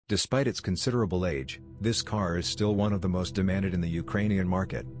Despite its considerable age, this car is still one of the most demanded in the Ukrainian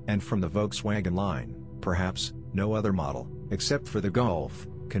market, and from the Volkswagen line, perhaps, no other model, except for the Golf,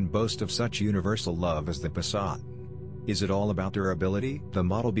 can boast of such universal love as the Passat. Is it all about durability? The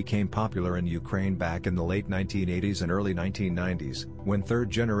model became popular in Ukraine back in the late 1980s and early 1990s, when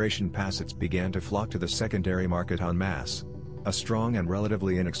third-generation Passats began to flock to the secondary market en masse. A strong and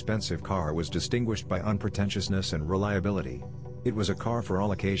relatively inexpensive car was distinguished by unpretentiousness and reliability. It was a car for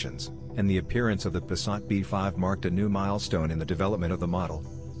all occasions, and the appearance of the Passat B5 marked a new milestone in the development of the model.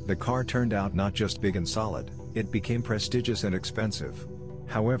 The car turned out not just big and solid, it became prestigious and expensive.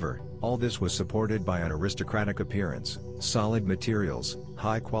 However, all this was supported by an aristocratic appearance, solid materials,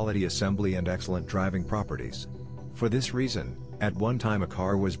 high-quality assembly and excellent driving properties. For this reason, at one time a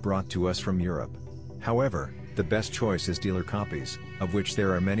car was brought to us from Europe. However, the best choice is dealer copies, of which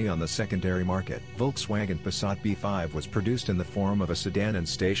there are many on the secondary market. Volkswagen Passat B5 was produced in the form of a sedan and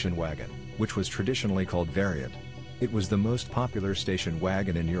station wagon, which was traditionally called Variant. It was the most popular station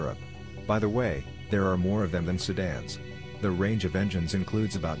wagon in Europe. By the way, there are more of them than sedans. The range of engines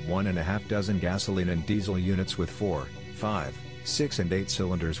includes about 1.5 dozen gasoline and diesel units with 4, 5, 6 and 8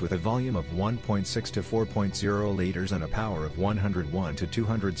 cylinders with a volume of 1.6 to 4.0 liters and a power of 101 to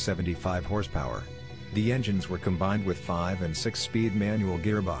 275 horsepower. The engines were combined with 5 and 6-speed manual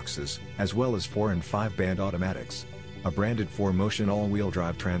gearboxes, as well as 4 and 5-band automatics. A branded 4-motion all-wheel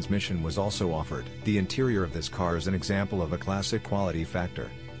drive transmission was also offered. The interior of this car is an example of a classic quality factor.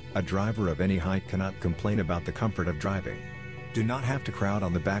 A driver of any height cannot complain about the comfort of driving. Do not have to crowd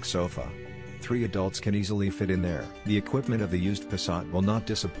on the back sofa. 3 adults can easily fit in there. The equipment of the used Passat will not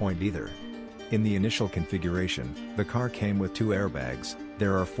disappoint either. In the initial configuration, the car came with 2 airbags.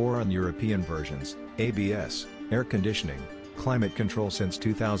 There are 4 on European versions, ABS, air conditioning, climate control since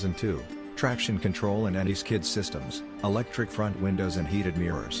 2002, traction control and anti-skid systems, electric front windows and heated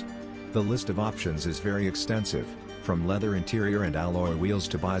mirrors. The list of options is very extensive, from leather interior and alloy wheels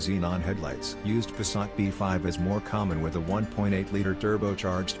to bi-xenon headlights. Used Passat B5 is more common with a 1.8-liter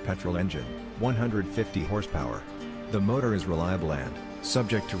turbocharged petrol engine, 150 horsepower. The motor is reliable and,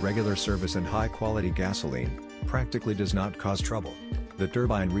 subject to regular service and high-quality gasoline, practically does not cause trouble. The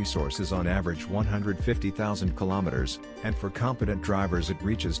turbine resources on average 150,000 kilometers, and for competent drivers it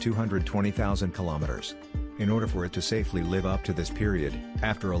reaches 220,000 kilometers. In order for it to safely live up to this period,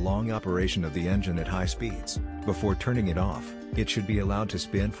 after a long operation of the engine at high speeds, before turning it off, it should be allowed to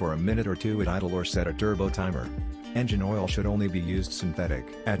spin for a minute or 2 at idle or set a turbo timer. Engine oil should only be used synthetic.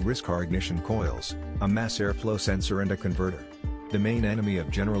 At-risk are ignition coils, a mass airflow sensor and a converter. The main enemy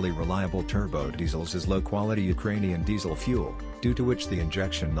of generally reliable turbo diesels is low-quality Ukrainian diesel fuel, due to which the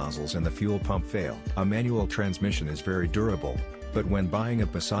injection nozzles and the fuel pump fail. A manual transmission is very durable, but when buying a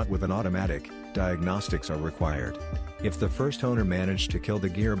Passat with an automatic, diagnostics are required. If the first owner managed to kill the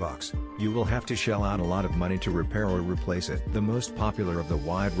gearbox, you will have to shell out a lot of money to repair or replace it. The most popular of the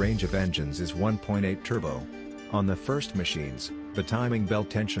wide range of engines is 1.8 turbo. On the first machines, the timing belt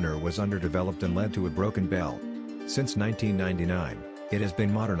tensioner was underdeveloped and led to a broken bell. Since 1999, it has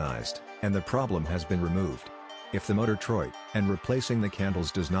been modernized, and the problem has been removed. If the motor troit, and replacing the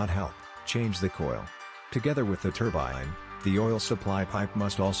candles does not help, change the coil. Together with the turbine, the oil supply pipe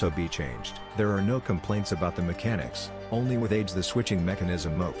must also be changed. There are no complaints about the mechanics, only with age the switching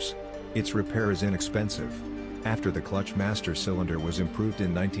mechanism mopes. Its repair is inexpensive. After the clutch master cylinder was improved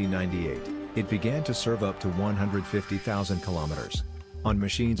in 1998, it began to serve up to 150,000 kilometers. On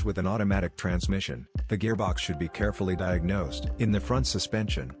machines with an automatic transmission, the gearbox should be carefully diagnosed. In the front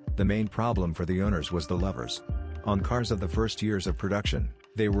suspension, the main problem for the owners was the levers. On cars of the first years of production,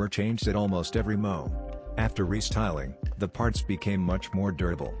 they were changed at almost every mow. After restyling, the parts became much more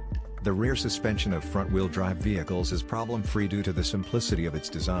durable. The rear suspension of front-wheel drive vehicles is problem-free due to the simplicity of its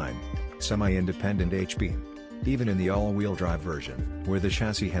design. Semi-independent HP. Even in the all-wheel drive version, where the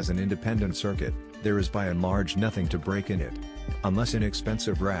chassis has an independent circuit, there is by and large nothing to break in it. Unless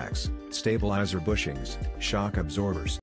inexpensive racks, stabilizer bushings, shock absorbers,